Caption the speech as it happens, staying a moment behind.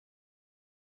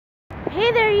Hey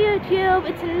there YouTube,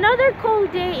 it's another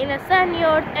cold day in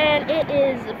Esenyurt and it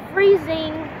is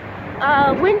freezing.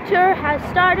 Winter has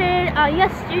started.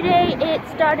 Yesterday it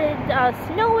started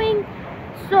snowing.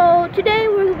 So today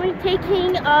we're going to be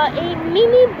taking a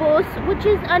minibus, which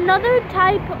is another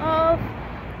type of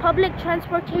public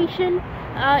transportation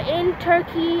in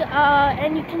Turkey,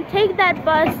 and you can take that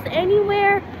bus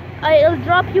anywhere. It'll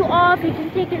drop you off. You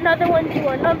can take another one to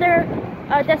another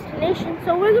destination.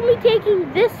 So we're going to be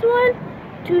taking this one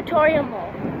to Torium.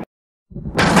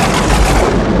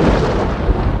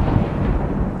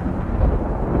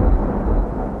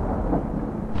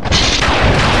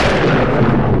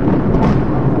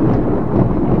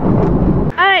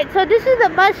 Alright, so this is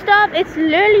the bus stop. It's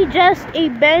literally just a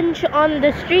bench on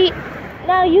the street.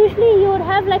 Now usually you would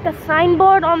have like a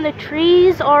signboard on the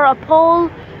trees or a pole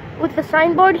with the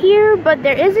signboard here, but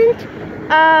there isn't.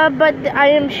 But I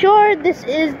am sure this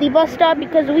is the bus stop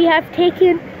because we have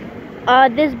taken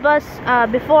this bus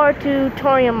before to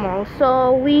Torium Mall.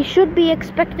 So we should be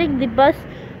expecting the bus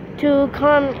to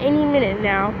come any minute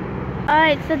now.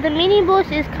 Alright, so the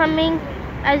minibus is coming.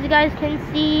 As you guys can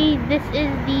see, this is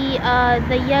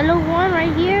the yellow one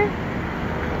right here.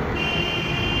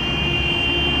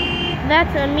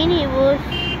 That's a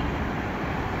minibus.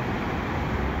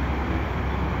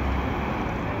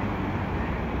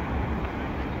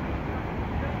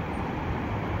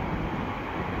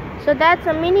 So that's a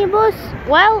minibus.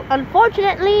 Well,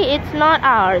 unfortunately, it's not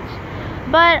ours.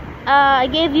 But I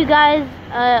gave you guys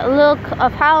a look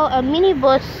of how a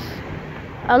minibus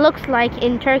looks like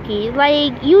in Turkey.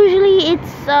 Like usually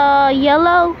it's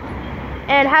yellow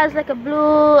and has like a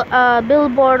blue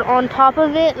billboard on top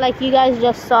of it, like you guys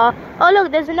just saw. Oh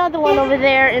look, there's another one over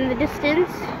there in the distance.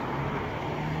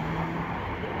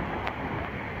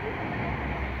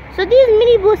 So these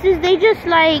minibuses,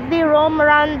 they roam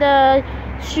around the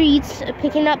streets,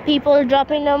 picking up people,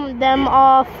 dropping them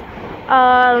off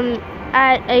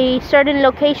at a certain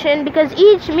location, because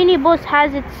each minibus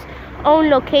has its own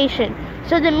location.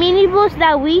 So the minibus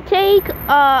that we take,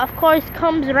 of course,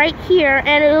 comes right here,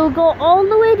 and it'll go all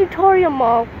the way to Torium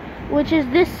Mall, which is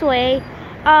this way,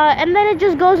 and then it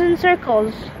just goes in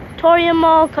circles. Torium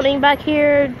Mall, coming back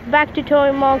here, back to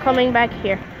Torium Mall, coming back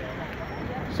here.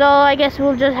 So I guess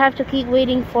we'll just have to keep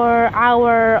waiting for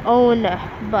our own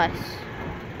bus.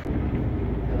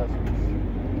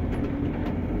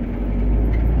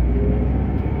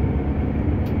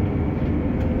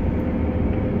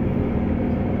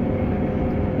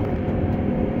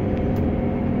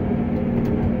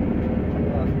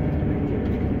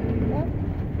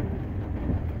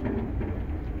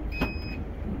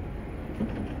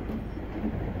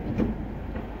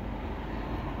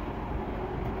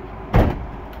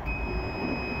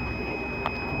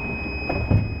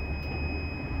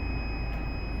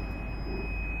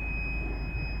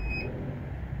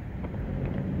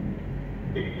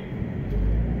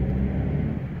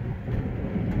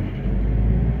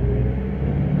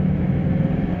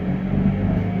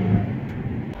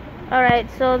 Alright,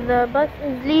 so the bus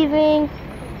is leaving.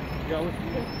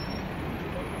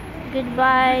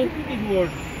 Goodbye.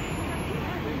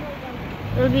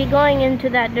 We'll be going into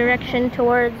that direction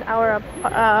towards our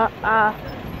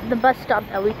the bus stop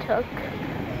that we took.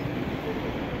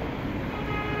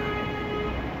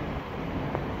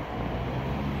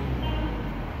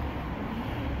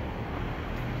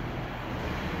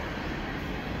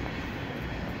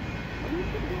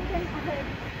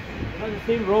 The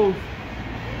same roads.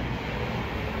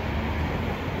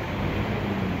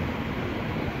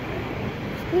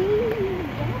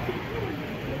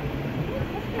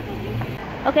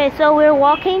 Okay, so we're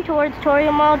walking towards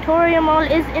Torium Mall. Torium Mall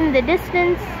is in the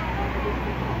distance.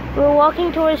 We're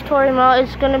walking towards Torium Mall.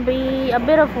 It's gonna be a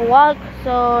bit of a walk,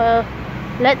 so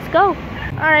let's go.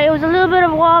 Alright, it was a little bit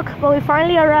of a walk, but we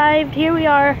finally arrived. Here we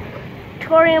are,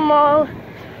 Torium Mall.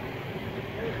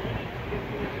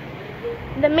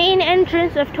 The main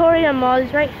entrance of Torium Mall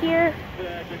is right here.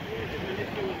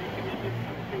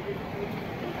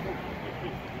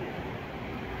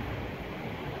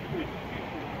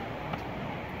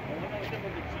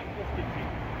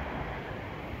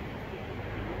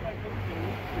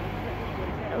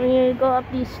 We need to go up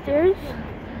these stairs.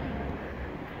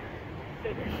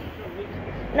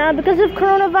 Now, because of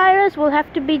coronavirus, we'll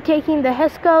have to be taking the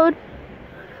HES code,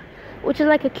 which is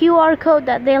like a QR code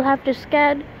that they'll have to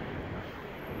scan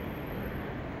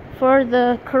for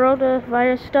the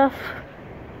coronavirus stuff.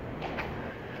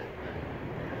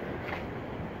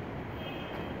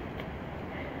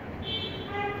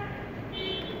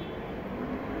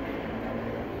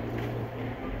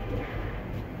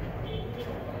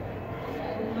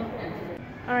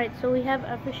 Alright, so we have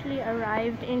officially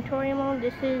arrived in Torium.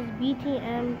 This is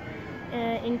BTM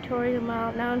in Torium.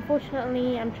 Now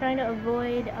unfortunately I'm trying to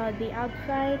avoid the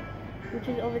outside, which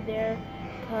is over there,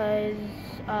 because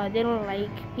they don't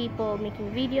like people making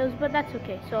videos, but that's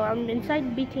okay. So I'm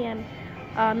inside BTM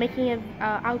making an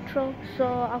outro, so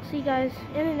I'll see you guys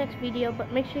in the next video.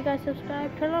 But make sure you guys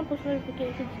subscribe, turn on post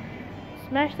notifications,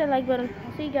 smash that like button.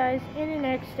 I'll see you guys in the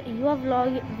next Yuaw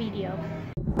vlog video.